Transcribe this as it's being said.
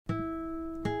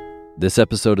This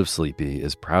episode of Sleepy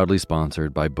is proudly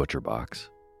sponsored by ButcherBox.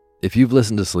 If you've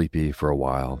listened to Sleepy for a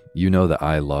while, you know that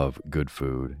I love good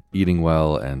food, eating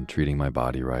well, and treating my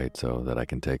body right so that I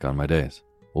can take on my days.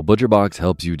 Well, ButcherBox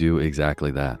helps you do exactly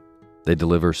that. They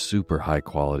deliver super high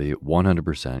quality,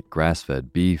 100%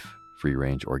 grass-fed beef,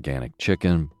 free-range organic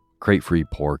chicken, crate-free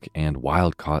pork, and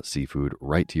wild-caught seafood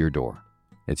right to your door.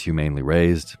 It's humanely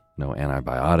raised, no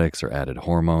antibiotics or added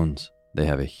hormones. They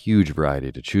have a huge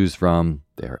variety to choose from.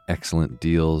 They are excellent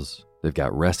deals. They've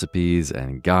got recipes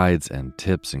and guides and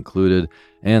tips included,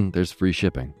 and there's free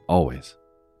shipping, always.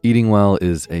 Eating well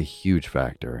is a huge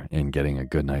factor in getting a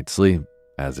good night's sleep,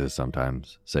 as is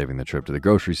sometimes saving the trip to the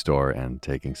grocery store and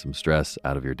taking some stress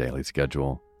out of your daily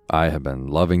schedule. I have been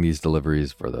loving these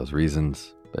deliveries for those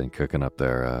reasons. Been cooking up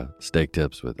their steak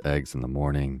tips with eggs in the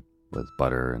morning with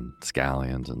butter and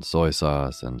scallions and soy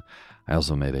sauce, and I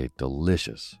also made a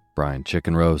delicious brine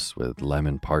chicken roast with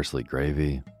lemon parsley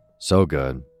gravy. So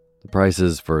good. The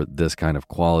prices for this kind of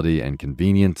quality and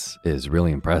convenience is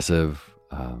really impressive.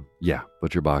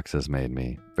 ButcherBox has made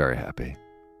me very happy.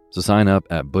 So sign up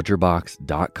at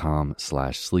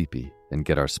butcherbox.com/sleepy and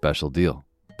get our special deal.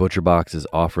 ButcherBox is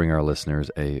offering our listeners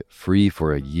a free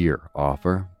for a year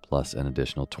offer, plus an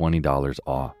additional $20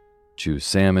 off. Choose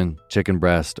salmon, chicken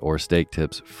breast, or steak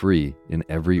tips free in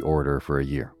every order for a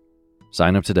year.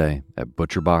 Sign up today at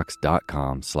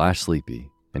butcherbox.com/sleepy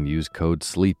and use code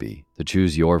SLEEPY to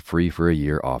choose your free for a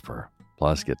year offer.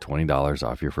 Plus, get $20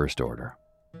 off your first order.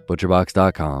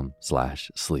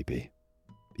 butcherbox.com/sleepy.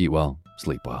 Eat well,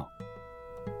 sleep well.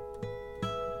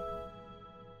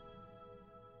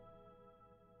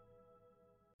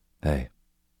 Hey,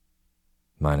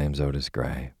 my name's Otis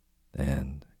Gray,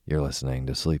 and you're listening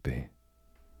to Sleepy.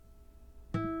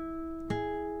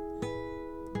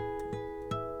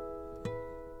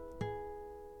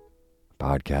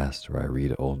 Podcast where I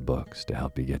read old books to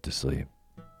help you get to sleep,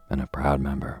 and a proud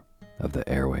member of the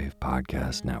Airwave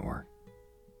Podcast Network.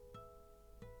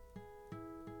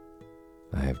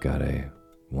 I have got a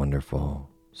wonderful,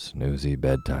 snoozy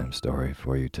bedtime story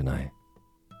for you tonight.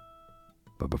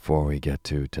 But before we get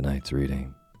to tonight's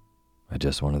reading, I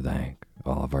just want to thank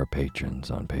all of our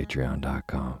patrons on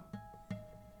patreon.com.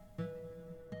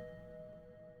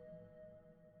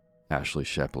 Ashley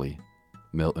Shepley,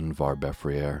 Milton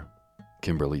Varbefriere,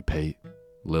 Kimberly Pate,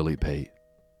 Lily Pate,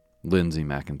 Lindsay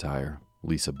McIntyre,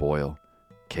 Lisa Boyle,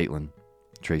 Caitlin,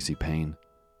 Tracy Payne,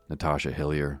 Natasha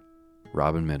Hillier,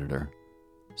 Robin Miniter,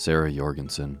 Sarah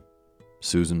Jorgensen,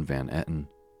 Susan Van Etten,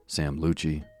 Sam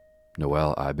Lucci,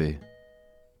 Noelle Ibe,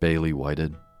 Bailey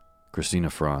Whited, Christina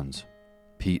Franz,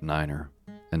 Pete Niner,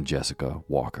 and Jessica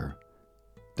Walker.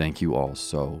 Thank you all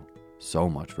so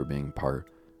much for being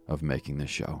part of making this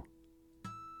show.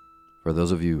 For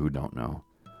those of you who don't know,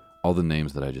 all the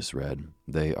names that I just read,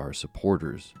 they are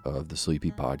supporters of the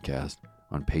Sleepy Podcast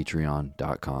on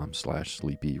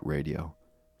patreon.com/sleepyradio.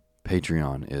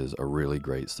 Patreon is a really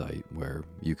great site where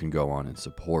you can go on and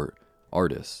support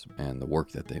artists and the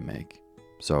work that they make.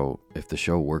 So if the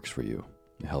show works for you,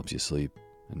 it helps you sleep,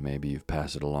 and maybe you've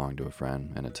passed it along to a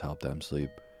friend and it's helped them sleep,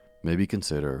 maybe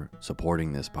consider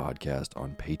supporting this podcast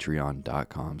on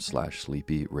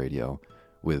patreon.com/sleepyradio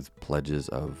with pledges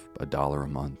of $1 a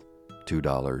month,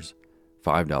 $2,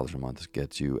 $5 a month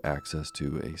gets you access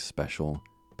to a special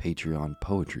Patreon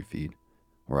poetry feed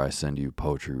where I send you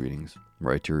poetry readings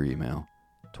right to your email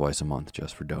twice a month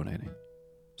just for donating.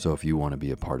 So if you want to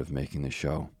be a part of making this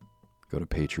show, go to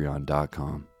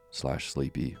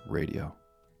patreon.com/sleepyradio.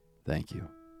 Thank you.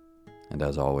 And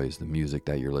as always, the music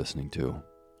that you're listening to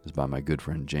is by my good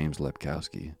friend James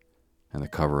Lepkowski, and the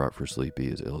cover art for Sleepy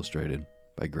is illustrated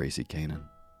by Gracie Kanan.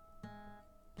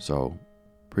 So,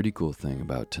 pretty cool thing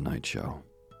about tonight's show.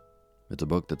 It's a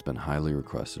book that's been highly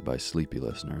requested by Sleepy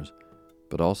listeners,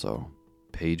 but also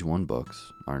Page One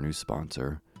Books, our new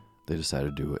sponsor, they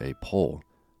decided to do a poll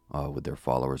with their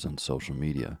followers on social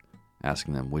media,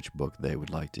 asking them which book they would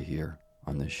like to hear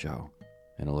on this show.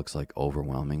 And it looks like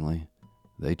overwhelmingly,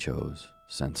 they chose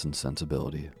Sense and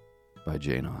Sensibility by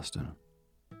Jane Austen.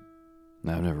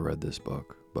 Now, I've never read this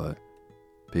book, but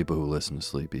people who listen to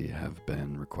Sleepy have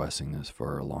been requesting this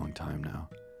for a long time now.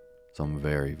 So I'm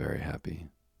very, very happy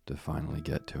to finally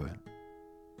get to it.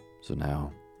 So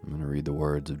now, I'm going to read the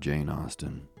words of Jane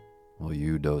Austen while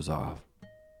you doze off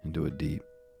into a deep,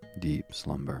 deep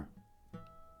slumber.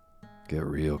 Get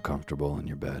real comfortable in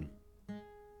your bed.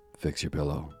 Fix your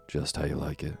pillow just how you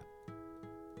like it.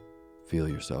 Feel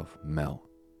yourself melt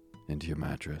into your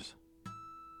mattress.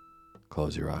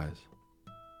 Close your eyes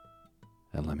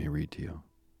and let me read to you.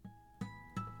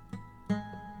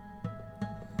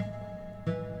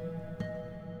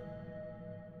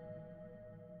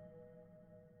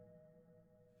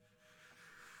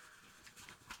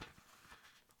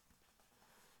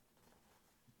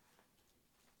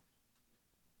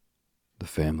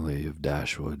 family of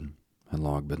Dashwood had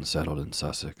long been settled in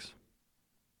Sussex.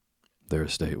 Their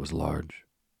estate was large,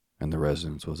 and the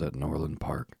residence was at Norland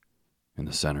Park, in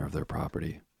the center of their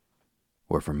property,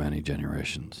 where for many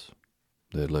generations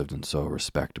they had lived in so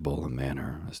respectable a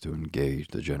manner as to engage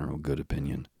the general good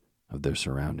opinion of their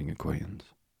surrounding acquaintance.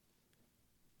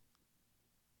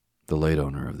 The late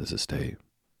owner of this estate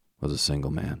was a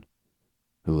single man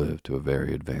who lived to a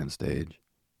very advanced age,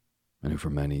 and who for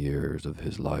many years of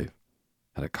his life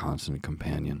had a constant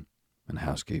companion and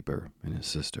housekeeper in his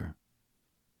sister.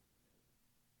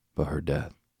 But her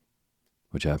death,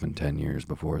 which happened 10 years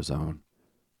before his own,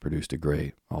 produced a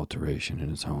great alteration in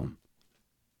his home.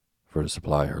 For to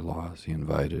supply her loss, he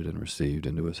invited and received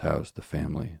into his house the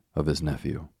family of his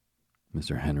nephew,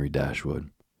 Mr. Henry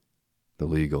Dashwood, the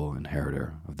legal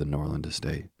inheritor of the Norland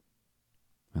estate,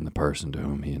 and the person to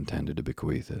whom he intended to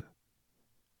bequeath it.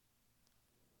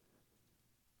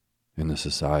 In the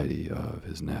society of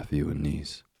his nephew and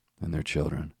niece and their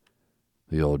children,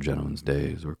 the old gentleman's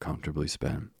days were comfortably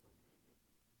spent.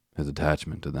 His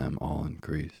attachment to them all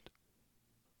increased.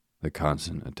 The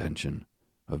constant attention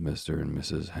of Mr. and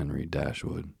Mrs. Henry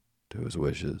Dashwood to his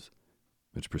wishes,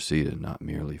 which proceeded not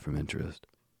merely from interest,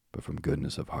 but from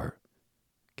goodness of heart,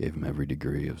 gave him every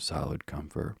degree of solid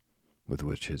comfort with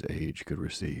which his age could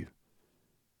receive,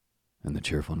 and the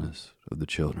cheerfulness of the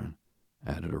children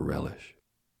added a relish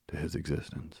to his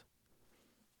existence.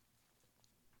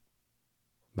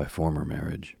 By former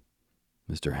marriage,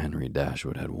 Mr. Henry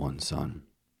Dashwood had one son.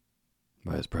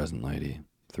 By his present lady,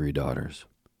 3 daughters.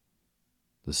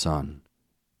 The son,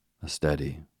 a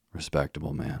steady,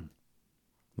 respectable man,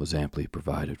 was amply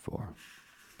provided for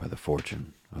by the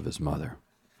fortune of his mother,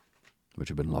 which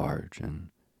had been large, and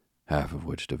half of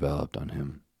which developed on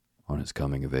him on his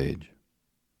coming of age.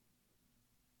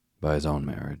 By his own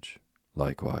marriage,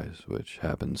 likewise, which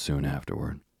happened soon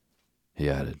afterward, he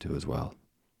added to his wealth.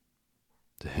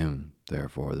 To him,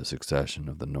 therefore, the succession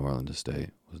of the Norland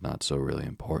estate was not so really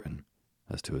important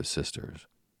as to his sisters,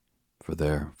 for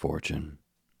their fortune,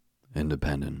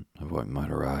 independent of what might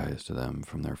arise to them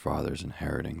from their fathers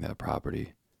inheriting that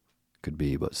property, could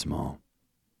be but small.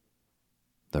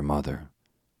 Their mother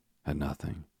had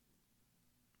nothing,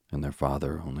 and their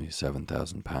father only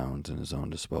 £7,000 in his own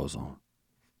disposal,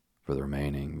 for the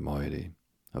remaining moiety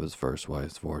of his first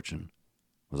wife's fortune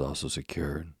was also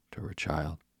secured to her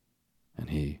child, and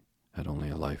he had only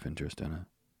a life interest in it.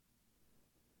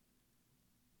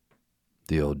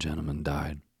 The old gentleman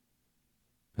died.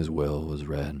 His will was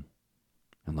read,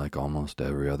 and like almost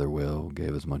every other will,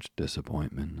 gave as much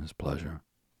disappointment as pleasure.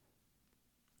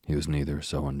 He was neither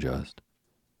so unjust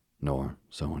nor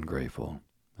so ungrateful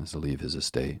as to leave his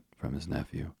estate from his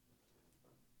nephew,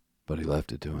 but he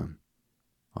left it to him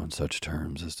on such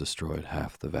terms as destroyed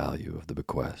half the value of the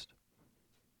bequest.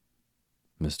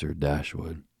 Mr.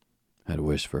 Dashwood had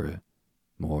wished for it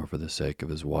more for the sake of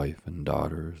his wife and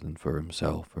daughters than for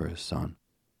himself or his son.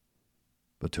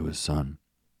 But to his son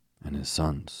and his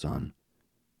son's son,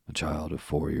 a child of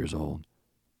 4 years old,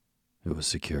 it was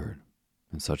secured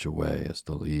in such a way as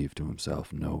to leave to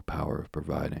himself no power of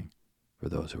providing for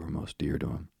those who were most dear to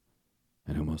him,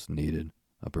 and who most needed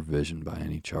a provision by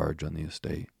any charge on the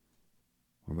estate,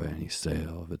 or by any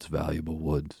sale of its valuable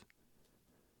woods.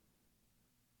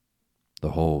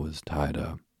 The whole was tied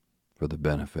up for the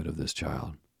benefit of this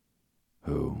child,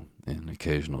 who, in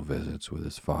occasional visits with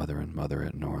his father and mother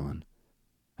at Norland,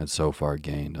 had so far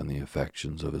gained on the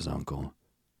affections of his uncle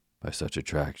by such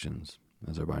attractions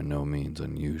as are by no means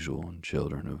unusual in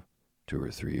children of 2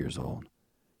 or 3 years old.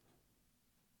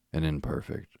 An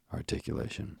imperfect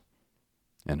articulation,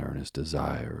 an earnest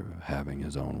desire of having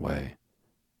his own way,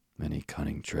 many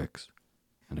cunning tricks,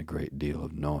 and a great deal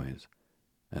of noise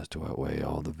as to outweigh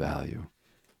all the value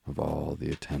of all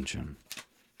the attention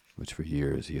which for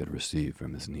years he had received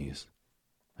from his niece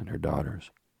and her daughters.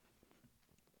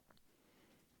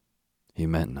 He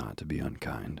meant not to be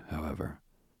unkind, however,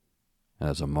 and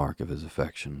as a mark of his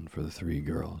affection for the 3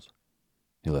 girls,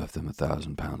 he left them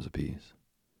 £1,000 apiece.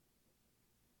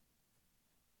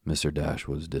 Mr.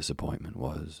 Dashwood's disappointment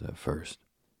was, at first,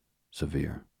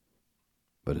 severe,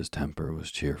 but his temper was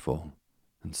cheerful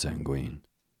and sanguine,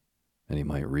 and he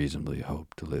might reasonably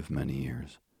hope to live many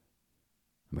years,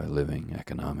 and by living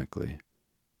economically,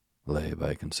 lay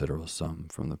by a considerable sum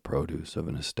from the produce of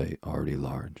an estate already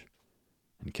large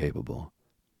and capable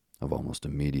of almost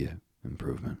immediate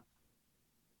improvement.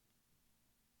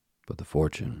 But the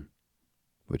fortune,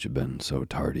 which had been so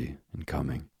tardy in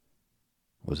coming,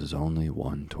 was his only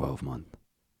 1 12-month.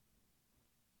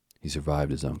 He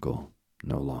survived his uncle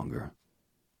no longer,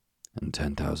 and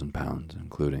 £10,000,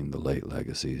 including the late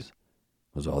legacies,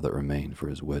 was all that remained for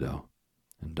his widow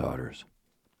and daughters.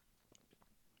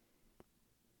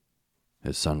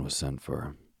 His son was sent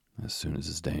for as soon as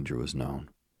his danger was known,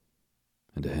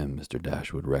 and to him Mr.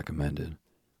 Dashwood recommended,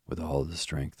 with all the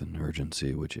strength and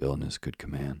urgency which illness could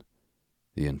command,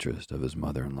 the interest of his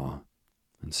mother-in-law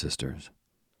and sisters.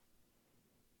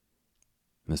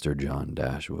 Mr. John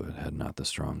Dashwood had not the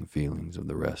strong feelings of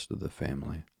the rest of the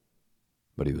family,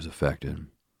 but he was affected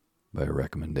by a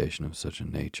recommendation of such a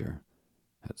nature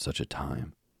at such a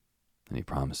time, and he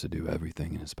promised to do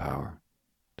everything in his power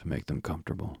to make them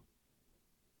comfortable.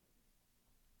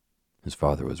 His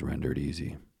father was rendered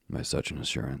easy by such an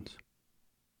assurance,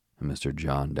 and Mr.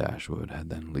 John Dashwood had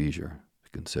then leisure to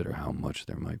consider how much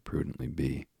there might prudently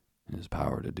be in his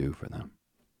power to do for them.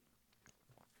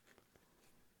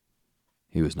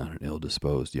 He was not an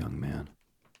ill-disposed young man,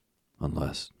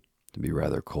 unless to be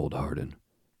rather cold-hearted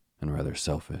and rather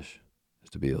selfish is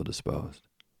to be ill-disposed.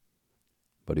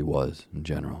 But he was, in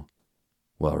general,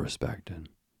 well respected,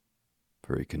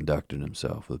 for he conducted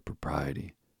himself with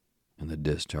propriety in the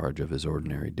discharge of his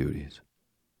ordinary duties.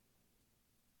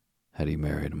 Had he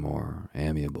married a more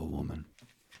amiable woman,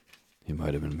 he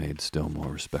might have been made still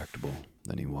more respectable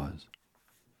than he was.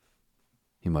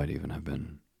 He might even have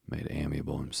been made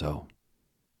amiable himself,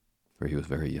 for he was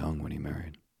very young when he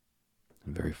married,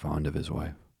 and very fond of his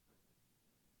wife.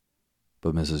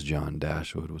 But Mrs. John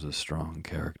Dashwood was a strong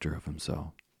character of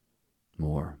himself,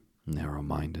 more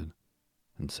narrow-minded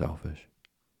and selfish.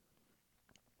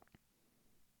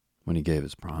 When he gave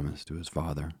his promise to his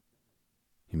father,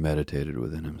 he meditated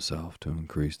within himself to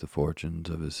increase the fortunes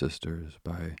of his sisters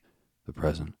by the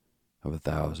present of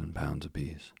 £1,000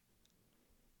 apiece.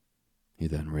 He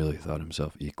then really thought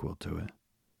himself equal to it.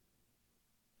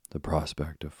 The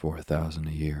prospect of £4,000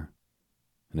 a year,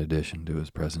 in addition to his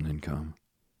present income,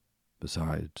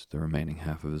 besides the remaining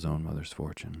half of his own mother's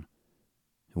fortune,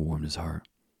 it warmed his heart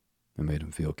and made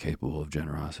him feel capable of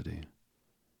generosity.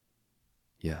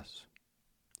 Yes,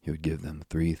 he would give them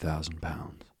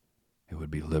 £3,000. It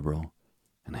would be liberal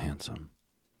and handsome.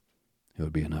 It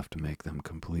would be enough to make them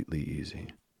completely easy.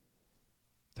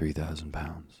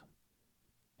 £3,000.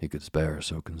 He could spare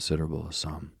so considerable a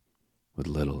sum with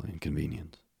little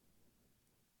inconvenience.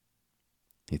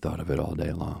 He thought of it all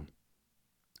day long,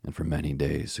 and for many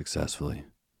days successfully.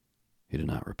 He did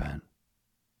not repent.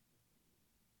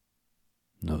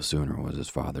 No sooner was his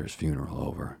father's funeral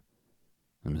over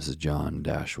than Mrs. John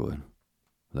Dashwood,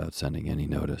 without sending any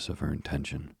notice of her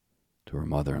intention to her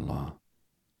mother-in-law,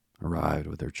 arrived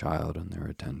with her child and their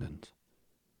attendants.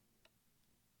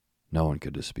 No one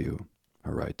could dispute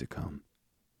her right to come.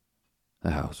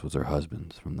 The house was her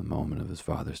husband's from the moment of his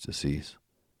father's decease,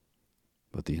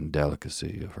 but the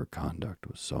indelicacy of her conduct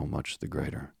was so much the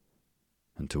greater,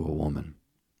 and to a woman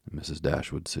in Mrs.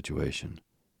 Dashwood's situation,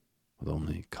 with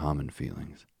only common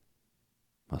feelings,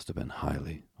 must have been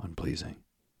highly unpleasing.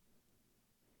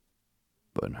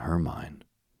 But in her mind,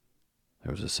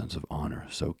 there was a sense of honor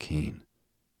so keen,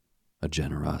 a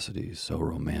generosity so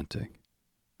romantic,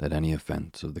 that any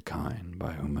offense of the kind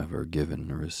by whomever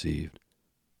given or received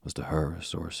was to her a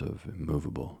source of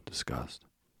immovable disgust.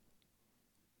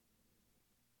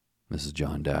 Mrs.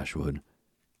 John Dashwood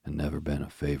had never been a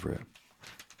favorite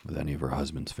with any of her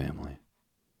husband's family,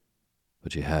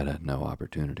 but she had had no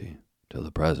opportunity, till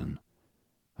the present,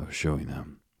 of shewing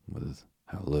them with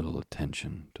how little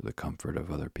attention to the comfort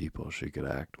of other people she could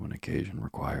act when occasion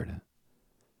required it.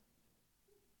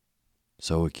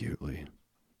 So acutely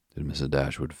did Mrs.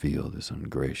 Dashwood feel this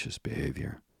ungracious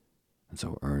behavior, and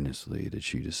so earnestly did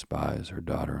she despise her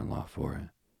daughter-in-law for it,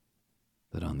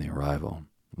 that on the arrival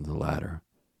of the latter,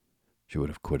 she would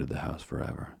have quitted the house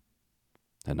forever,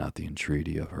 had not the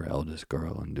entreaty of her eldest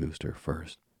girl induced her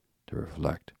first to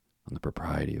reflect on the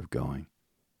propriety of going,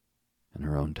 and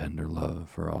her own tender love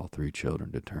for all three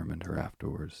children determined her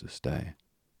afterwards to stay,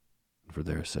 and for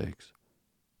their sakes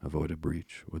avoid a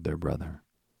breach with their brother.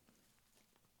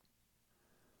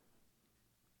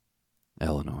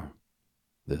 Eleanor,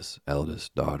 this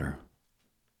eldest daughter,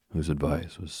 whose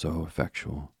advice was so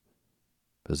effectual,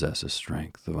 possessed a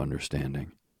strength of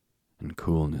understanding and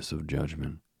coolness of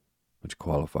judgment which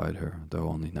qualified her, though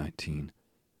only 19,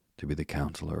 to be the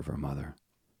counselor of her mother,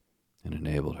 and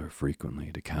enabled her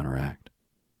frequently to counteract,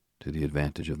 to the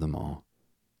advantage of them all,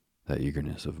 that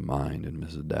eagerness of mind in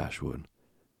Mrs. Dashwood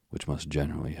which must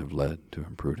generally have led to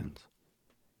imprudence.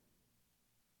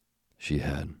 She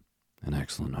had an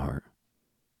excellent heart.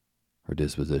 Her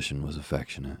disposition was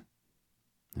affectionate,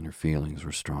 and her feelings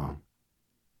were strong,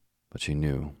 but she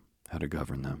knew how to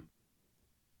govern them.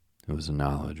 It was a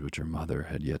knowledge which her mother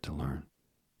had yet to learn,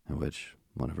 and which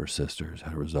one of her sisters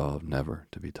had resolved never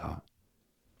to be taught.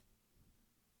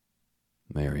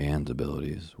 Mary Ann's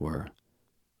abilities were,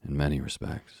 in many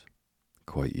respects,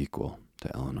 quite equal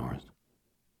to Eleanor's.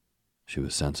 She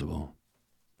was sensible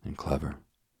and clever,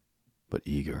 but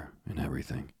eager in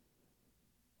everything.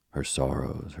 Her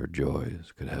sorrows, her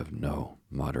joys could have no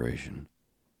moderation.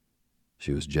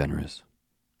 She was generous,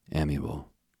 amiable,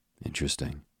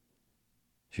 interesting.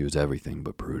 She was everything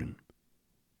but prudent.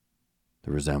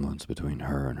 The resemblance between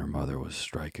her and her mother was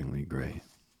strikingly great.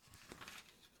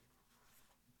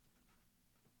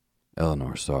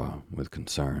 Eleanor saw with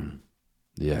concern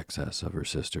the excess of her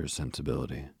sister's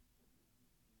sensibility,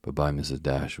 but by Mrs.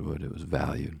 Dashwood it was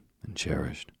valued and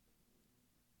cherished.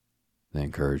 They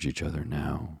encouraged each other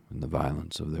now in the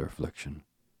violence of their affliction.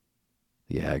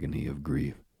 The agony of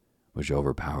grief which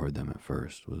overpowered them at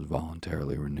first was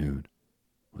voluntarily renewed,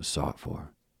 was sought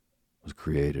for, was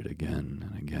created again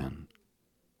and again.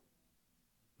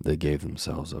 They gave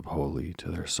themselves up wholly to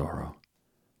their sorrow,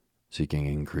 seeking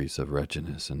increase of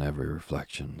wretchedness in every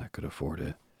reflection that could afford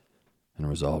it, and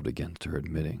resolved against her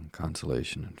admitting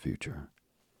consolation in future.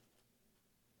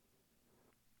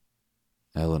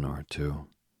 Eleanor, too,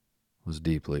 was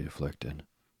deeply afflicted,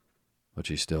 but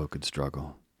she still could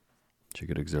struggle. She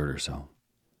could exert herself.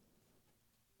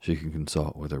 She could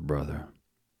consult with her brother,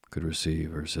 could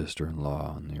receive her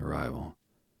sister-in-law on the arrival,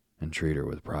 and treat her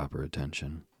with proper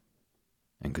attention,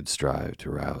 and could strive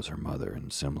to rouse her mother in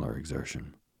similar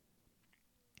exertion.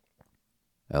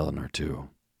 Eleanor, too,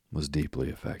 was deeply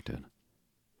affected,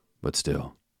 but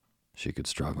still, she could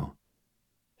struggle.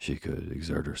 She could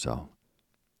exert herself.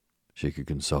 She could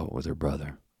consult with her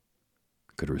brother,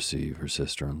 could receive her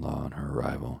sister-in-law on her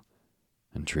arrival,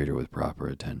 and treat her with proper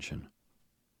attention,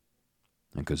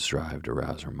 and could strive to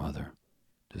rouse her mother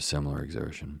to similar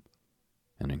exertion,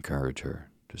 and encourage her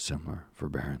to similar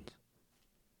forbearance.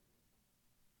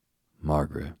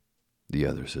 Margaret, the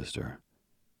other sister,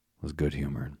 was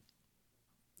good-humored,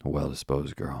 a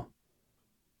well-disposed girl,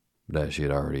 but as she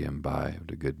had already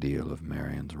imbibed a good deal of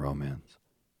Marian's romance,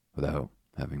 without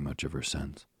having much of her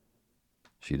sense,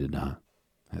 she did not,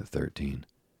 at 13,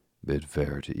 bid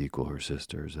fair to equal her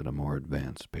sisters at a more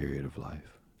advanced period of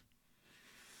life.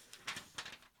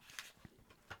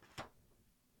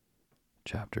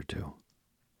 Chapter 2.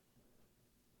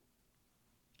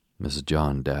 Mrs.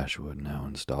 John Dashwood now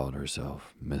installed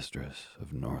herself mistress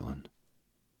of Norland,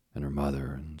 and her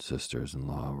mother and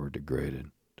sisters-in-law were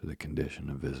degraded to the condition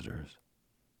of visitors.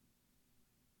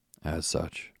 As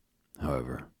such,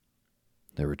 however,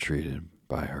 they were treated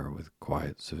by her with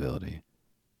quiet civility,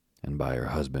 and by her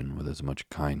husband with as much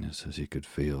kindness as he could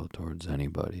feel towards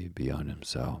anybody beyond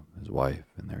himself, his wife,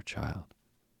 and their child.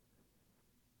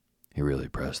 He really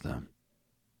pressed them,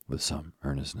 with some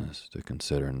earnestness, to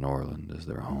consider Norland as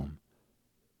their home,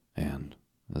 and,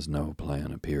 as no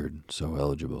plan appeared so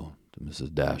eligible to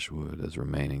Mrs. Dashwood as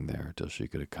remaining there till she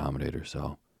could accommodate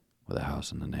herself with a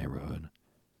house in the neighborhood,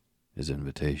 his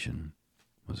invitation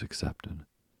was accepted.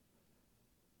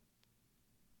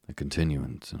 A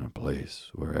continuance in a place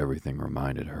where everything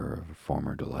reminded her of a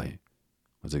former delight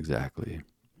was exactly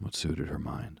what suited her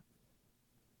mind.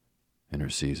 In her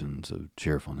seasons of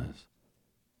cheerfulness,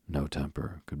 no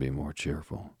temper could be more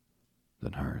cheerful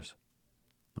than hers,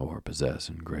 or possess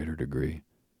in greater degree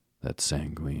that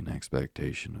sanguine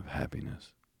expectation of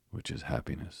happiness which is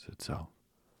happiness itself.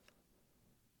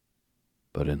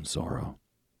 But in sorrow,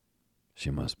 she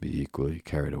must be equally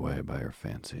carried away by her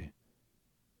fancy.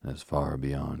 As far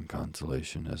beyond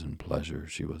consolation as in pleasure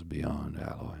she was beyond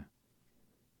alloy.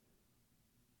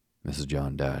 Mrs.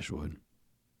 John Dashwood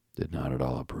did not at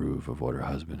all approve of what her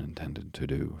husband intended to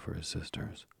do for his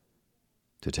sisters.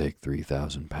 To take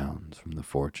 3,000 pounds from the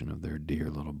fortune of their dear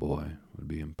little boy would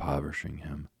be impoverishing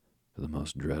him to the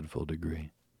most dreadful degree.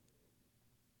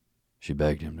 She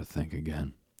begged him to think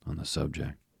again on the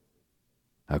subject.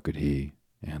 How could he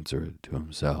answer it to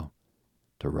himself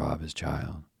to rob his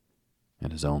child,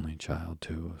 and his only child,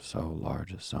 too, of so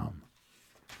large a sum?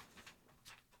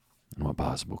 And what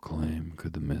possible claim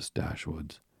could the Miss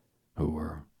Dashwoods, who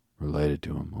were related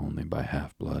to him only by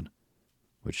half-blood,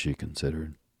 which she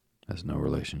considered as no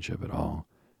relationship at all,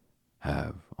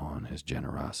 have on his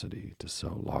generosity to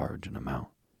so large an amount?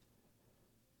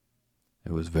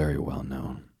 It was very well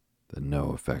known that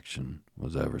no affection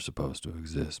was ever supposed to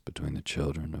exist between the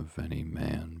children of any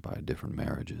man by different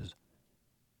marriages,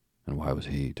 and why was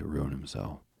he to ruin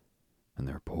himself and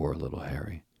their poor little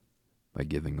Harry by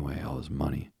giving away all his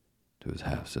money to his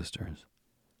half-sisters?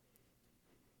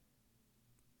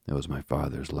 It was my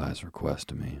father's last request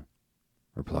to me,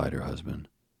 replied her husband,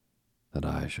 that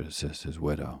I should assist his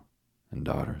widow and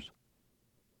daughters.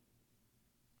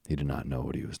 He did not know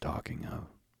what he was talking of,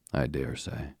 I dare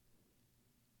say.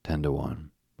 10 to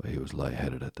 1, but he was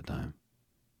light-headed at the time.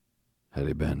 Had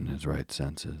he been in his right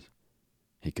senses,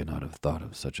 he could not have thought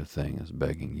of such a thing as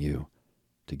begging you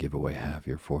to give away half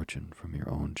your fortune from your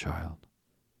own child.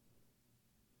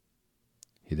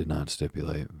 He did not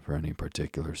stipulate for any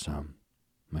particular sum,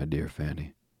 my dear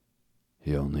Fanny.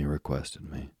 He only requested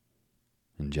me,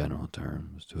 in general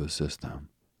terms, to assist them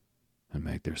and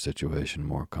make their situation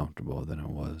more comfortable than it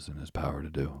was in his power to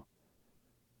do.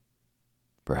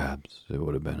 Perhaps it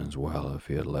would have been as well if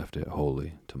he had left it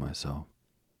wholly to myself.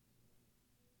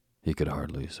 He could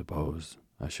hardly suppose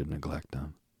I should neglect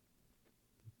them.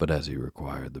 But as he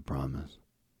required the promise,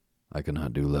 I could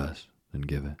not do less than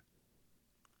give it.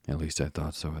 At least I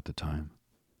thought so at the time.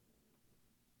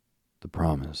 The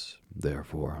promise,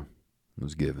 therefore,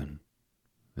 was given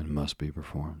and must be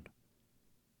performed.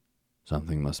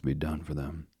 Something must be done for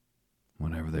them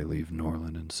whenever they leave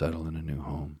Norland and settle in a new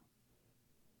home.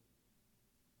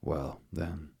 Well,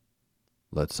 then,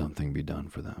 let something be done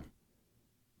for them,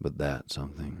 but that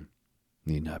something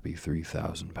need not be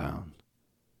 3,000 pounds.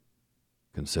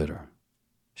 Consider,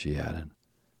 she added,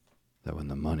 that when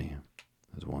the money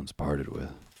is once parted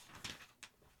with,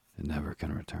 it never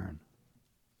can return.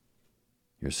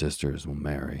 Your sisters will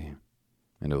marry,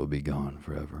 and it will be gone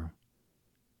forever,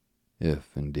 if,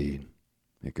 indeed,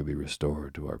 it could be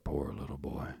restored to our poor little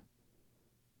boy.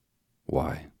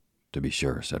 Why, to be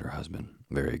sure, said her husband,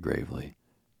 very gravely,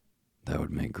 that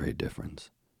would make great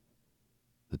difference.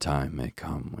 The time may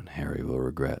come when Harry will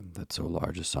regret that so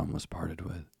large a sum was parted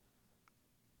with.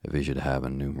 If he should have a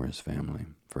numerous family,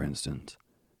 for instance,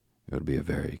 it would be a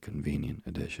very convenient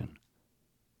addition.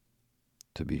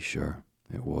 To be sure,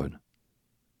 it would.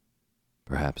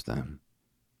 Perhaps, then,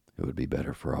 it would be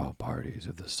better for all parties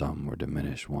if the sum were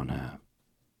diminished one half.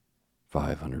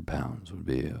 500 pounds would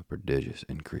be a prodigious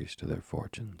increase to their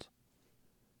fortunes.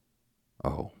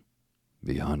 Oh,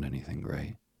 beyond anything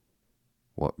great.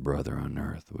 What brother on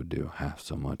earth would do half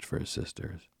so much for his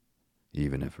sisters,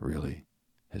 even if really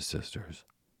his sisters?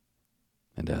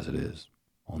 And as it is,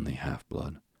 only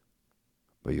half-blood.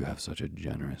 But you have such a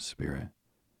generous spirit.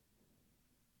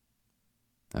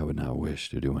 I would not wish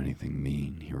to do anything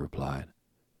mean, he replied.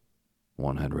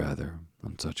 One had rather,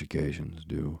 on such occasions,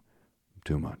 do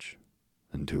too much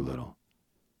than too little.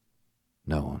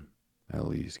 No one, at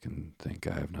least, can think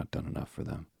I have not done enough for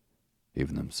them.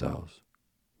 Even themselves,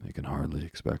 they can hardly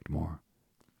expect more.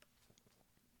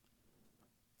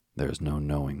 There is no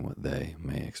knowing what they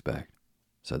may expect,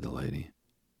 said the lady.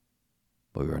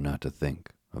 But we are not to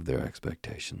think of their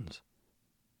expectations.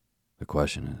 The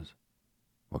question is,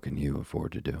 what can you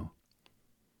afford to do?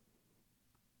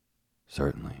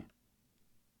 Certainly,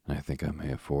 and I think I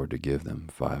may afford to give them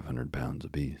 500 pounds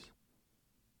apiece.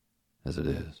 As it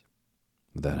is,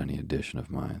 without any addition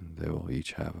of mine, they will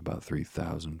each have about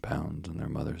 3,000 pounds on their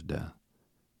mother's death.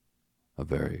 A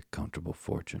very comfortable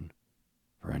fortune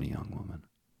for any young woman.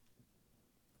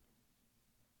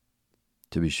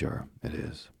 To be sure, it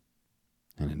is.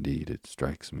 And indeed, it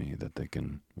strikes me that they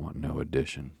can want no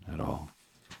addition at all.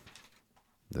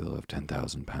 They'll have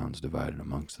 10,000 pounds divided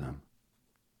amongst them.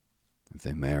 If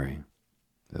they marry,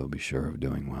 they'll be sure of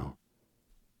doing well.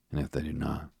 And if they do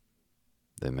not,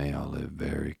 they may all live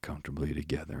very comfortably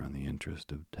together on the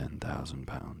interest of 10,000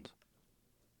 pounds.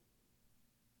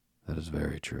 That is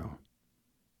very true.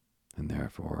 And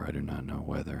therefore I do not know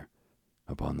whether,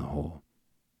 upon the whole,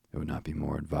 it would not be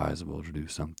more advisable to do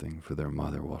something for their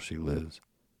mother while she lives,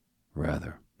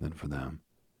 rather than for them.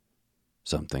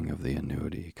 Something of the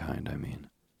annuity kind, I mean.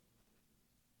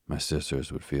 My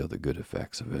sisters would feel the good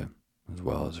effects of it, as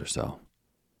well as herself.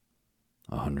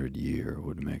 100 years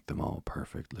would make them all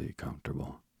perfectly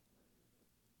comfortable.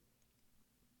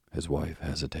 His wife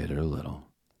hesitated a little,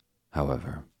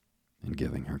 however, in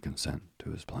giving her consent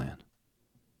to his plan.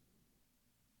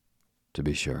 To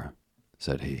be sure,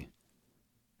 said he,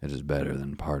 it is better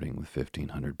than parting with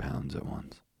 1,500 pounds at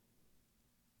once.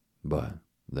 But,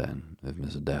 then, if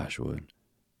Mrs. Dashwood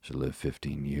should live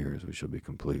 15 years, we shall be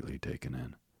completely taken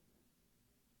in.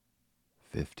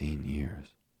 15 years.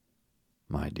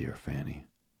 My dear Fanny,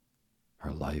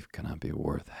 her life cannot be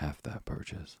worth half that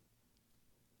purchase.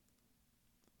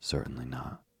 Certainly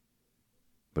not.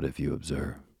 But if you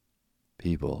observe,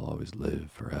 people always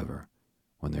live forever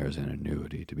when there is an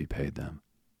annuity to be paid them.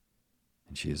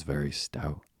 And she is very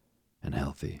stout and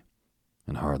healthy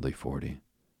and hardly 40.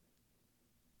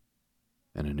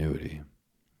 An annuity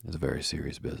is a very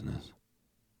serious business.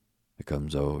 It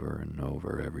comes over and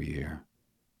over every year,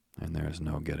 and there is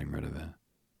no getting rid of it.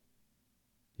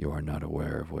 You are not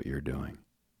aware of what you're doing.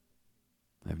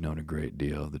 I've known a great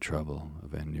deal of the trouble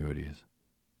of annuities,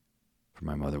 for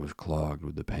my mother was clogged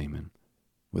with the payment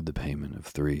with the payment of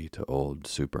 3 to old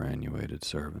superannuated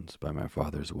servants by my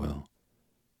father's will,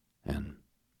 and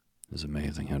it is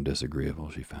amazing how disagreeable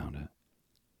she found it.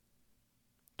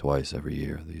 Twice every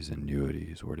year these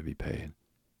annuities were to be paid,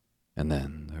 and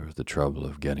then there was the trouble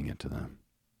of getting it to them,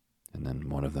 and then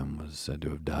one of them was said to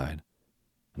have died,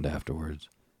 and afterwards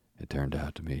it turned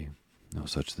out to be no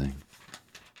such thing.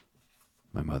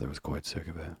 My mother was quite sick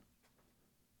of it.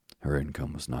 Her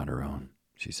income was not her own,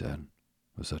 she said,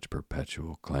 with such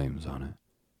perpetual claims on it,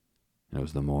 and it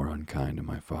was the more unkind to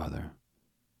my father,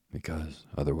 because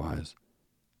otherwise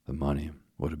the money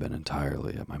would have been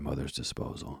entirely at my mother's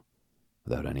disposal,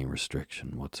 without any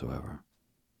restriction whatsoever.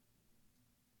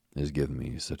 It has given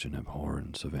me such an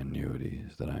abhorrence of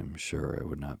annuities that I am sure I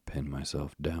would not pin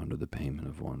myself down to the payment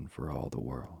of one for all the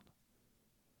world.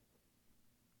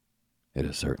 It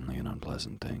is certainly an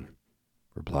unpleasant thing,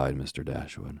 replied Mr.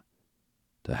 Dashwood,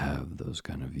 to have those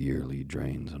kind of yearly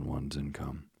drains on one's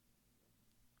income.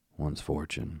 One's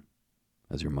fortune,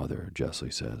 as your mother justly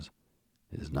says,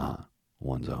 is not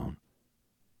one's own.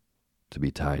 To be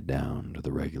tied down to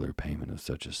the regular payment of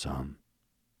such a sum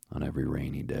on every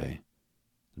rainy day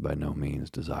is by no means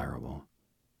desirable.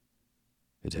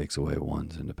 It takes away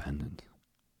one's independence.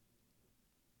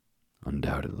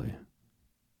 Undoubtedly.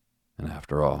 And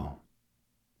after all,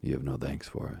 you have no thanks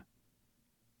for it.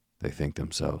 They think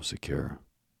themselves secure.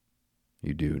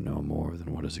 You do no more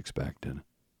than what is expected,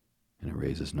 and it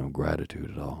raises no gratitude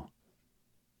at all.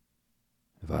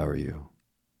 If I were you,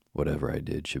 whatever I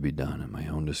did should be done at my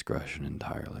own discretion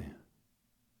entirely.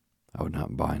 I would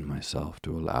not bind myself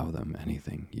to allow them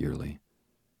anything yearly.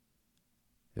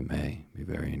 It may be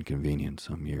very inconvenient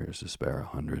some years to spare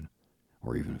 100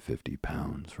 or even 50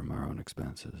 pounds from our own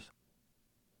expenses.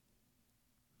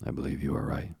 I believe you are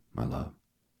right, my love.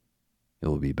 It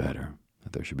will be better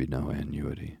that there should be no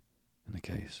annuity in the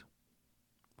case.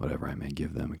 Whatever I may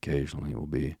give them occasionally will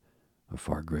be of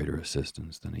far greater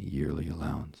assistance than a yearly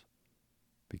allowance,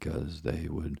 because they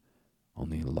would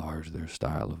only enlarge their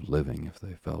style of living if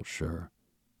they felt sure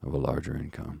of a larger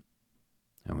income,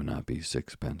 and would not be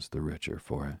 6 pence the richer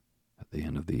for it at the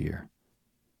end of the year.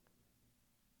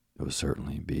 It would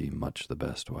certainly be much the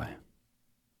best way.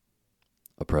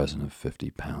 A present of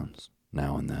 50 pounds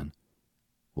now and then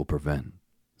will prevent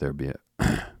there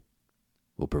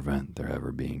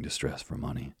ever being distress for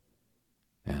money,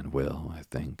 and will, I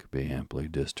think, be amply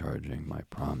discharging my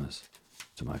promise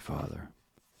to my father.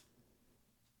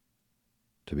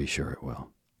 To be sure it will.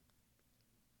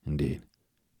 Indeed,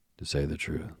 to say the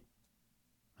truth,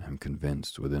 I am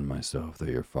convinced within myself that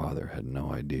your father had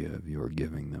no idea of your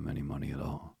giving them any money at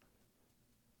all.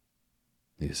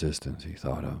 The assistance he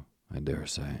thought of, I dare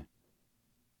say,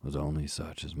 was only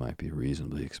such as might be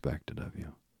reasonably expected of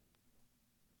you.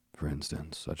 For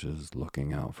instance, such as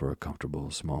looking out for a comfortable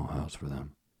small house for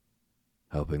them,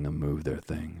 helping them move their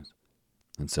things,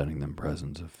 and sending them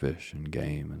presents of fish and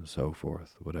game and so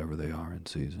forth, whatever they are in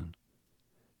season.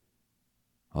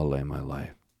 I'll lay my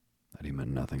life that he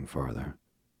meant nothing farther.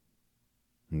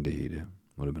 Indeed, it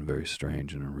would have been very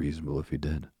strange and unreasonable if he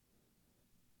did.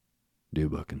 Do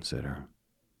but consider,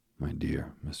 my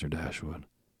dear Mr. Dashwood,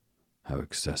 how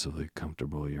excessively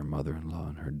comfortable your mother-in-law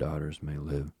and her daughters may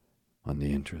live on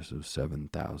the interest of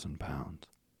 7,000 pounds,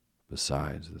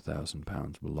 besides the 1,000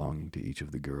 pounds belonging to each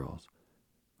of the girls,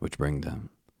 which brings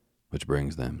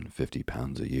them 50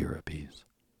 pounds a year apiece.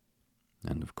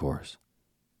 And of course,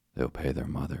 they'll pay their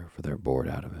mother for their board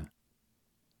out of it.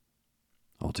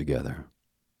 Altogether,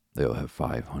 they'll have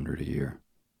 500 a year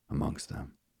amongst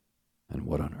them, and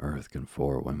what on earth can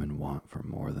 4 women want for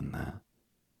more than that?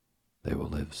 They will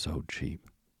live so cheap.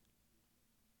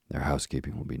 Their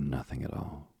housekeeping will be nothing at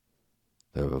all.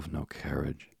 They will have no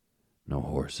carriage, no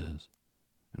horses,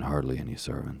 and hardly any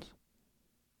servants.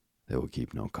 They will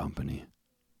keep no company,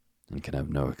 and can have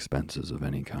no expenses of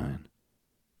any kind.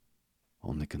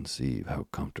 Only conceive how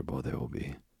comfortable they will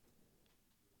be.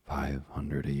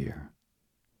 500 a year.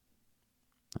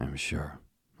 I am sure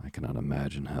I cannot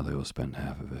imagine how they will spend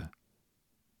half of it,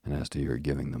 and as to your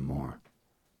giving them more,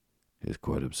 it is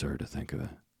quite absurd to think of it.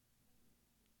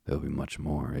 They'll be much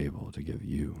more able to give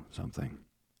you something.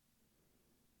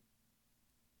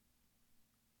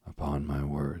 Upon my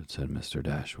word, said Mr.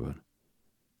 Dashwood,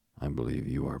 I believe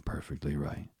you are perfectly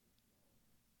right.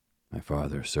 My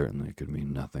father certainly could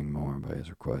mean nothing more by his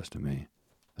request to me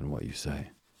than what you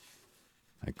say.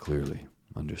 I clearly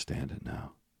understand it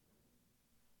now,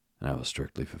 and I will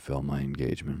strictly fulfill my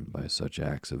engagement by such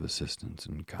acts of assistance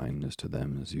and kindness to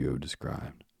them as you have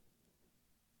described.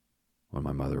 When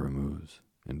my mother removes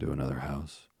into another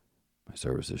house, my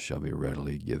services shall be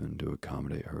readily given to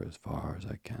accommodate her as far as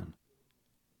I can.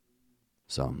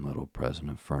 Some little present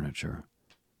of furniture,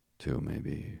 too,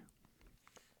 maybe.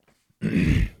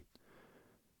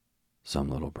 Some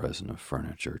little present of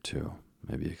furniture, too,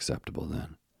 may be acceptable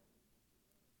then.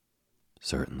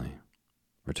 Certainly,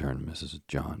 returned Mrs.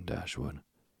 John Dashwood.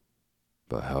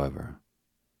 But, however,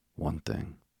 one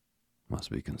thing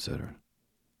must be considered.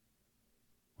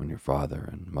 When your father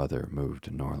and mother moved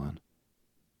to Norland,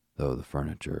 though the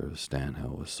furniture of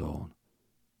Stanhill was sold,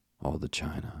 all the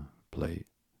china, plate,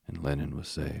 and linen was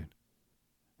saved,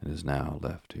 and is now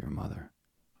left to your mother.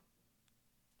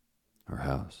 Her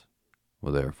house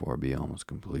will therefore be almost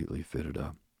completely fitted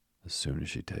up as soon as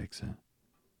she takes it.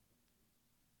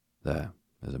 That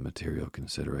is a material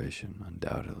consideration,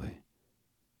 undoubtedly,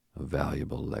 a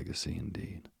valuable legacy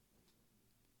indeed.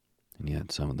 And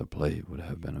yet some of the plate would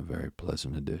have been a very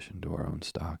pleasant addition to our own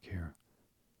stock here.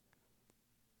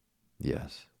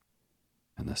 Yes,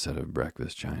 and the set of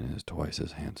breakfast china is twice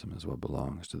as handsome as what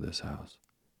belongs to this house.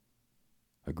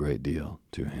 A great deal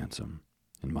too handsome,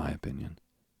 in my opinion,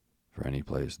 for any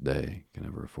place they can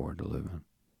ever afford to live in.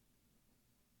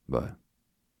 But,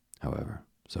 however,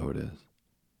 so it is.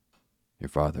 Your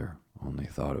father only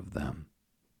thought of them.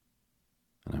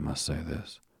 And I must say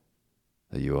this,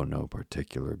 that you owe no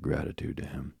particular gratitude to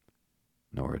him,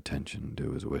 nor attention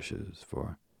to his wishes,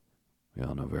 for we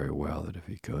all know very well that if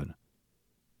he could,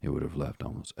 he would have left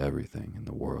almost everything in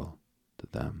the world to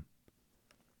them.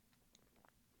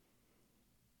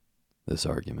 This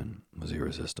argument was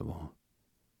irresistible.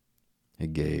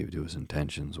 It gave to his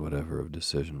intentions whatever of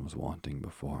decision was wanting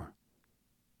before,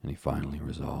 and he finally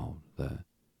resolved that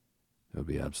it would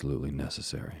be absolutely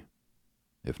necessary,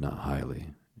 if not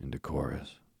highly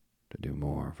indecorous, to do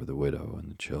more for the widow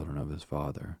and the children of his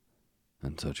father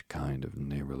than such kind of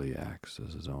neighborly acts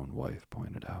as his own wife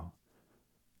pointed out.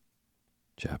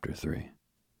 Chapter 3.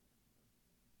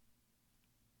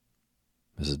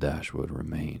 Mrs. Dashwood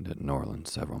remained at Norland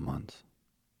several months,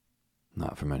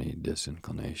 not from any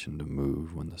disinclination to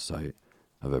move when the sight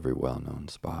of every well-known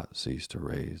spot ceased to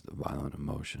raise the violent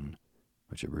emotion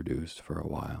which it produced for a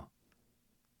while,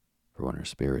 for when her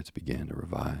spirits began to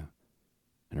revive,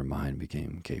 and her mind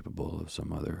became capable of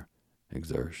some other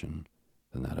exertion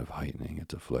than that of heightening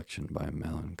its affliction by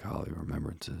melancholy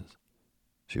remembrances,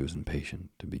 she was impatient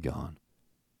to be gone,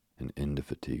 and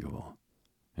indefatigable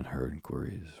in her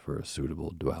inquiries for a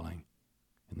suitable dwelling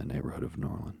in the neighborhood of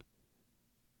Norland,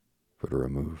 for to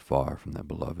remove far from that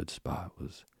beloved spot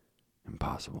was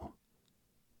impossible.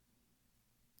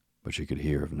 But she could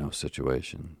hear of no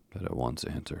situation that at once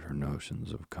answered her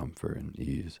notions of comfort and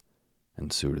ease,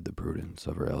 and suited the prudence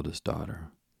of her eldest daughter,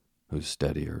 whose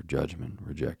steadier judgment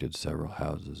rejected several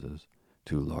houses as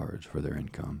too large for their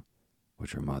income,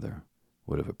 which her mother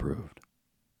would have approved.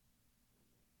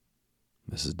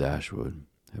 Mrs. Dashwood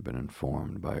had been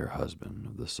informed by her husband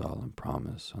of the solemn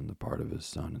promise on the part of his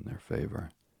son in their favor,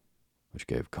 which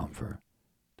gave comfort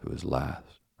to his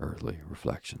last earthly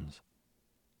reflections.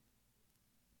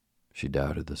 She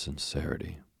doubted the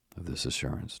sincerity of this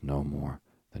assurance no more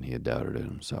than he had doubted it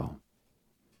himself,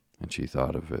 and she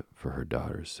thought of it for her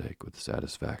daughter's sake with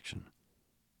satisfaction,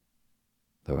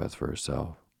 though as for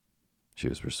herself, she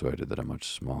was persuaded that a much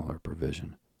smaller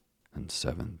provision than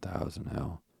 7,000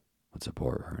 L would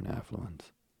support her in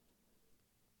affluence.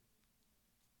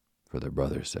 For their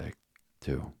brother's sake,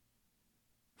 too,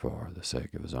 for the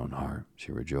sake of his own heart,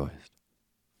 she rejoiced,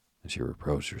 and she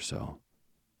reproached herself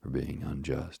for being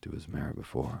unjust to his merit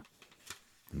before,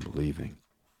 and believing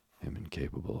him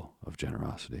incapable of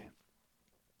generosity.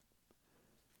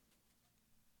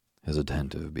 His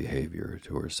attentive behavior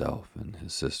to herself and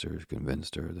his sisters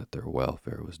convinced her that their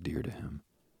welfare was dear to him,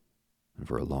 and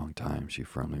for a long time she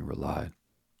firmly relied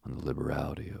on the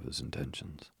liberality of his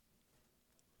intentions.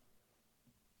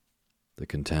 The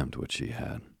contempt which she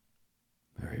had,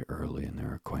 very early in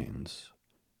their acquaintance,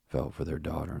 felt for their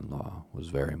daughter-in-law was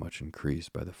very much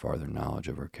increased by the farther knowledge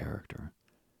of her character,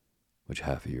 which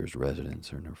half a year's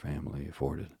residence in her family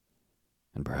afforded,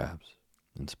 and perhaps,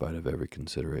 in spite of every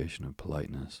consideration of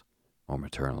politeness or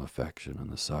maternal affection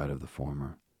on the side of the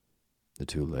former, the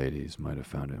two ladies might have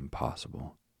found it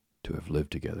impossible to have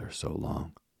lived together so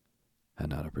long, had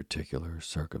not a particular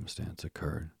circumstance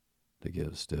occurred to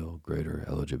give still greater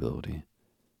eligibility,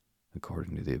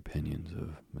 according to the opinions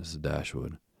of Mrs.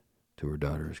 Dashwood, to her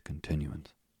daughter's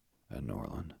continuance at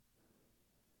Norland.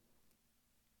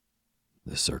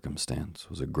 This circumstance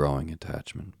was a growing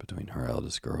attachment between her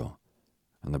eldest girl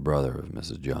and the brother of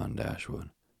Mrs. John Dashwood,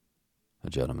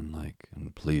 a gentlemanlike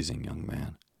and pleasing young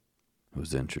man, who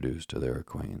was introduced to their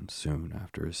acquaintance soon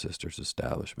after his sister's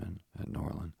establishment at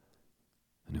Norland,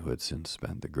 and who had since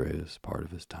spent the greatest part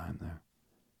of his time there.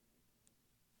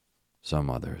 Some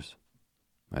others,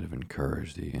 might have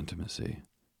encouraged the intimacy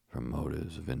from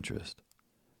motives of interest,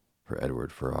 for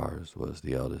Edward Ferrars was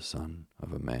the eldest son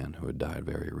of a man who had died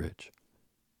very rich,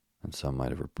 and some might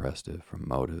have repressed it from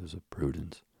motives of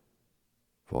prudence,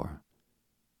 for,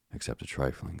 except a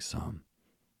trifling sum,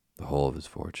 the whole of his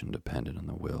fortune depended on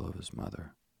the will of his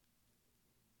mother.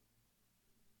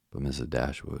 But Mrs.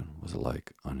 Dashwood was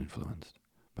alike uninfluenced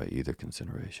by either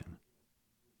consideration.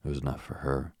 It was enough for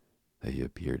her that he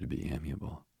appeared to be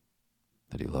amiable,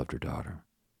 that he loved her daughter,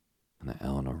 and that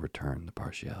Eleanor returned the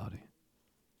partiality.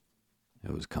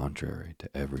 It was contrary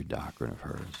to every doctrine of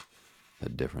hers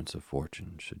that difference of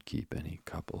fortune should keep any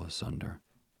couple asunder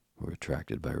who were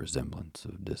attracted by resemblance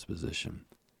of disposition,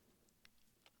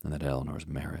 and that Eleanor's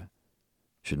merit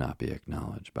should not be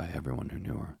acknowledged by everyone who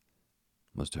knew her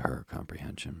was to her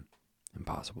comprehension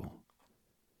impossible.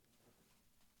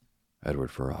 Edward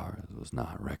Ferrars was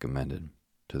not recommended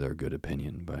to their good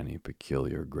opinion by any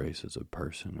peculiar graces of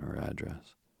person or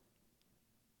address.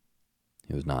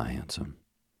 He was not handsome,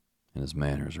 and his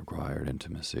manners required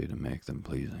intimacy to make them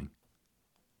pleasing.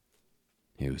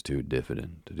 He was too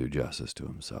diffident to do justice to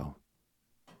himself,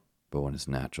 but when his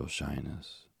natural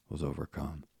shyness was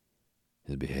overcome,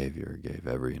 his behavior gave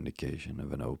every indication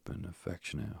of an open,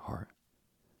 affectionate heart.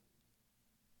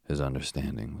 His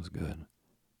understanding was good,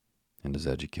 and his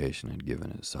education had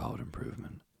given it solid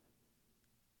improvement,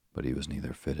 but he was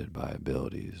neither fitted by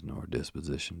abilities nor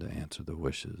disposition to answer the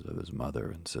wishes of his mother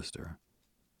and sister,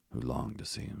 who longed to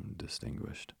see him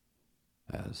distinguished,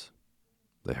 as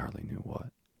they hardly knew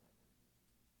what.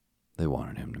 They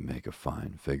wanted him to make a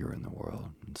fine figure in the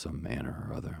world in some manner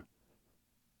or other.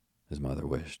 His mother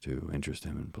wished to interest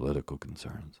him in political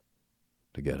concerns,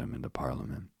 to get him into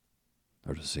Parliament,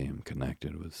 or to see him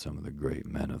connected with some of the great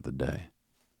men of the day.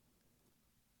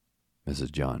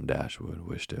 Mrs. John Dashwood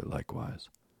wished it likewise,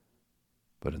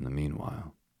 but in the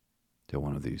meanwhile, till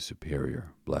one of these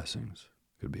superior blessings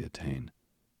could be attained,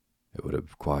 it would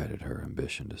have quieted her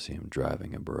ambition to see him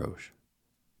driving a barouche.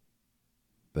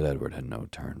 But Edward had no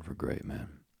turn for great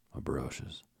men or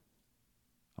barouches.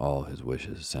 All his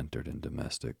wishes centered in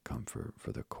domestic comfort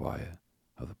for the quiet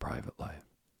of the private life.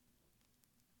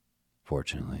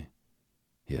 Fortunately,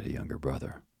 he had a younger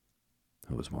brother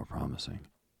who was more promising.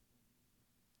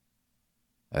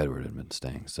 Edward had been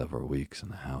staying several weeks in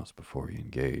the house before he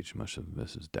engaged much of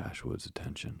Mrs. Dashwood's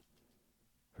attention,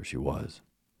 for she was,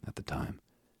 at the time,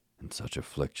 in such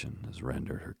affliction as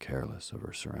rendered her careless of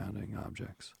her surrounding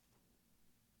objects.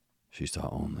 She saw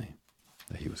only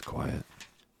that he was quiet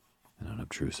and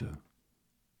unobtrusive,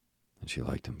 and she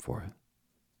liked him for it.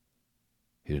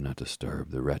 He did not disturb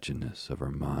the wretchedness of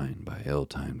her mind by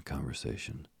ill-timed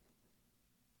conversation.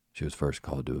 She was first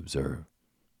called to observe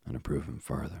and approve him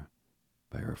farther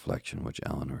by a reflection which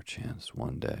Eleanor chanced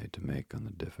one day to make on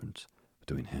the difference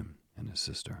between him and his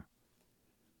sister.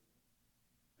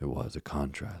 It was a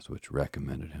contrast which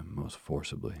recommended him most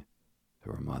forcibly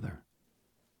to her mother.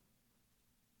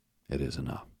 "It is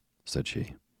enough," said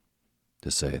she.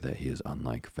 "To say that he is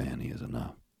unlike Fanny is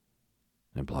enough.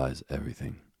 It implies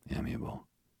everything amiable.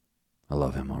 I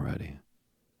love him already."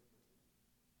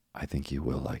 "I think you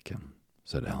will like him,"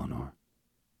 said Eleanor,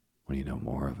 "when you know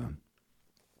more of him."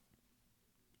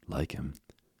 "Like him,"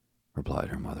 replied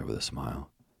her mother with a smile.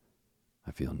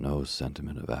 "I feel no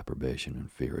sentiment of approbation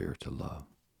inferior to love.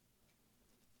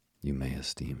 You may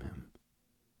esteem him.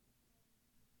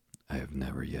 I have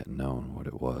never yet known what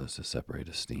it was to separate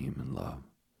esteem and love."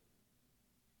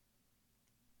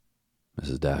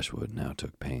 Mrs. Dashwood now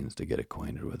took pains to get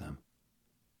acquainted with him.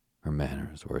 Her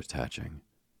manners were attaching,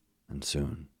 and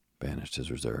soon banished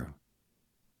his reserve.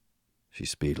 She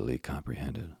speedily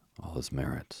comprehended all his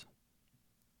merits.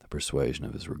 The persuasion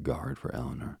of his regard for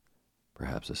Eleanor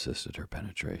perhaps assisted her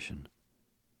penetration,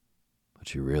 but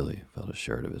she really felt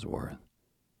assured of his worth,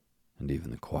 and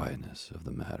even the quietness of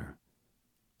the matter,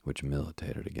 which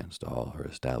militated against all her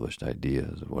established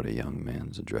ideas of what a young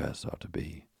man's address ought to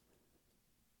be.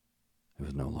 It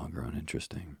was no longer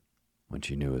uninteresting when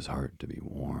she knew his heart to be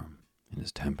warm and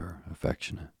his temper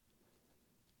affectionate.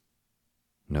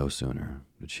 No sooner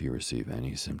did she receive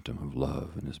any symptom of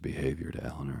love in his behavior to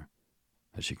Eleanor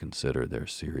as she considered their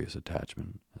serious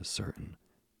attachment as certain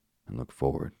and looked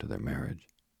forward to their marriage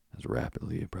as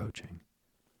rapidly approaching.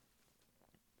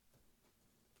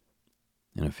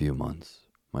 "In a few months,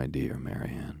 my dear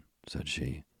Marianne," said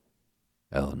she,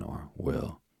 "Eleanor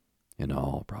will, in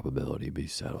all probability, be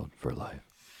settled for life.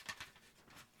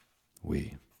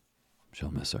 We shall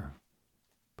miss her,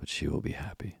 but she will be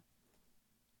happy.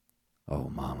 Oh,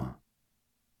 Mamma,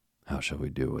 how shall we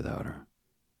do without her?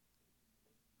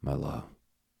 My love,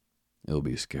 it will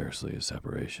be scarcely a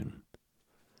separation."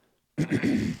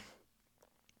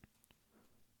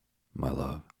 My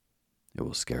love, it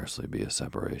will scarcely be a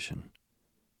separation.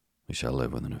 We shall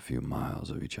live within a few miles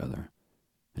of each other,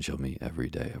 and shall meet every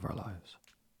day of our lives.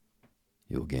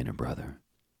 You will gain a brother,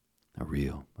 a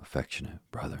real, affectionate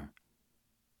brother.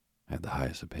 I have the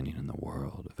highest opinion in the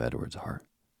world of Edward's heart.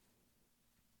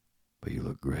 But you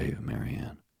look grave,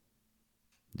 Marianne.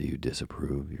 Do you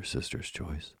disapprove your sister's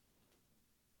choice?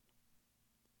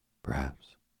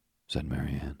 Perhaps, said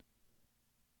Marianne.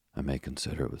 I may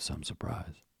consider it with some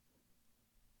surprise.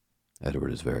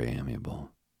 Edward is very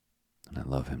amiable, and I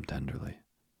love him tenderly.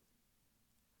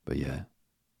 But yet,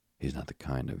 he's not the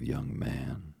kind of young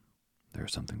man. There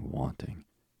is something wanting.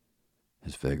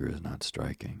 His figure is not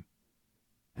striking.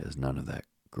 It has none of that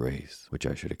grace which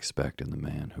I should expect in the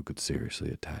man who could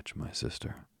seriously attach my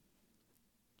sister.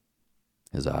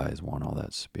 His eyes want all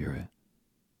that spirit,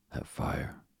 that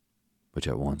fire, which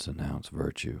at once announce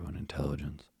virtue and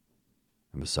intelligence.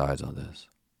 And besides all this,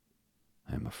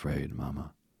 I am afraid,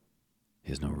 Mamma, he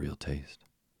has no real taste.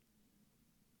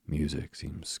 Music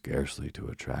seems scarcely to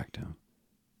attract him,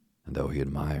 and though he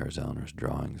admires Eleanor's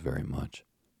drawings very much,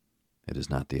 it is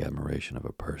not the admiration of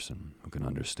a person who can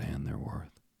understand their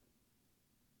worth.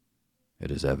 It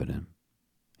is evident,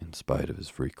 in spite of his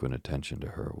frequent attention to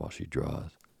her while she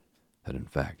draws, that in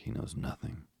fact he knows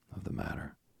nothing of the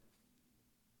matter.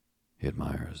 He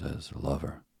admires as a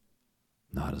lover,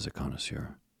 not as a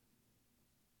connoisseur.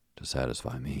 To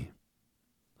satisfy me,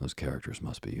 those characters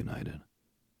must be united.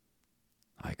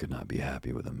 I could not be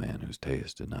happy with a man whose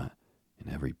taste did not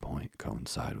in every point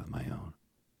coincide with my own.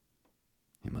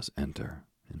 He must enter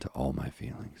into all my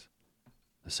feelings.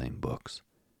 The same books,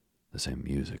 the same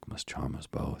music must charm us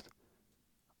both.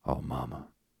 Oh, Mamma,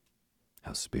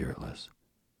 how spiritless,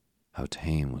 how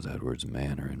tame was Edward's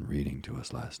manner in reading to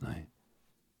us last night.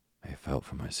 I felt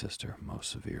for my sister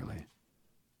most severely.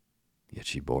 Yet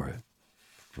she bore it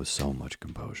with so much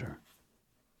composure.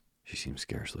 She seemed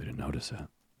scarcely to notice it.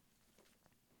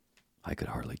 I could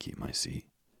hardly keep my seat.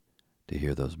 To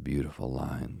hear those beautiful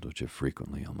lines which have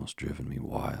frequently almost driven me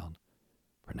wild,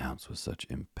 pronounced with such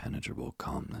impenetrable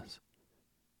calmness,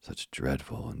 such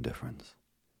dreadful indifference.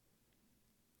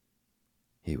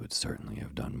 He would certainly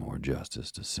have done more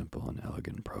justice to simple and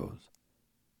elegant prose.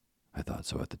 I thought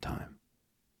so at the time,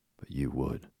 but you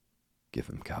would give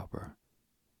him Cowper.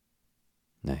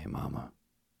 Nay, Mamma,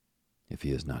 if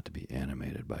he is not to be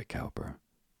animated by Cowper,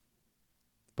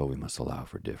 but we must allow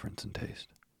for difference in taste.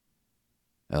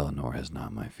 Eleanor has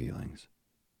not my feelings,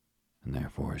 and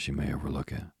therefore she may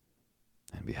overlook it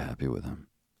and be happy with him.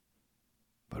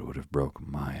 But it would have broke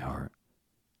my heart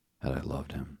had I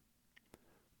loved him.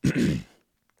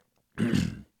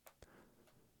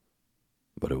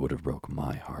 But it would have broke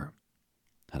my heart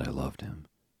had I loved him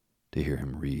to hear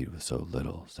him read with so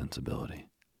little sensibility.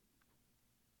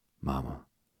 Mamma,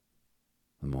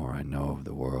 the more I know of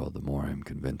the world, the more I am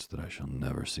convinced that I shall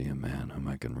never see a man whom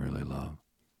I can really love.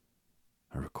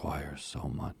 It requires so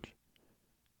much.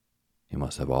 He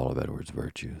must have all of Edward's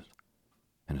virtues,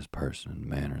 and his person and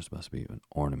manners must be an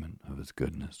ornament of his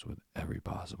goodness with every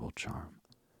possible charm.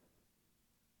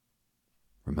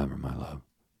 Remember, my love,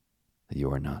 that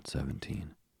you are not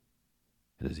 17.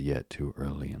 It is yet too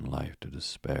early in life to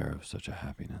despair of such a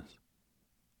happiness.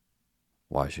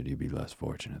 Why should you be less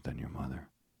fortunate than your mother?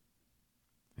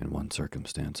 In one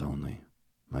circumstance only,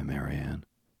 my Marianne,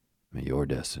 may your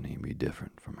destiny be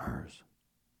different from hers.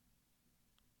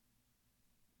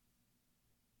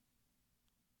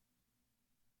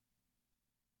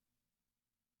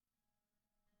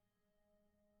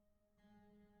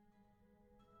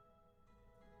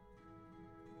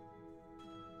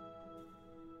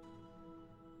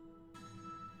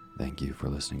 Thank you for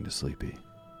listening to Sleepy.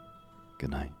 Good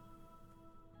night.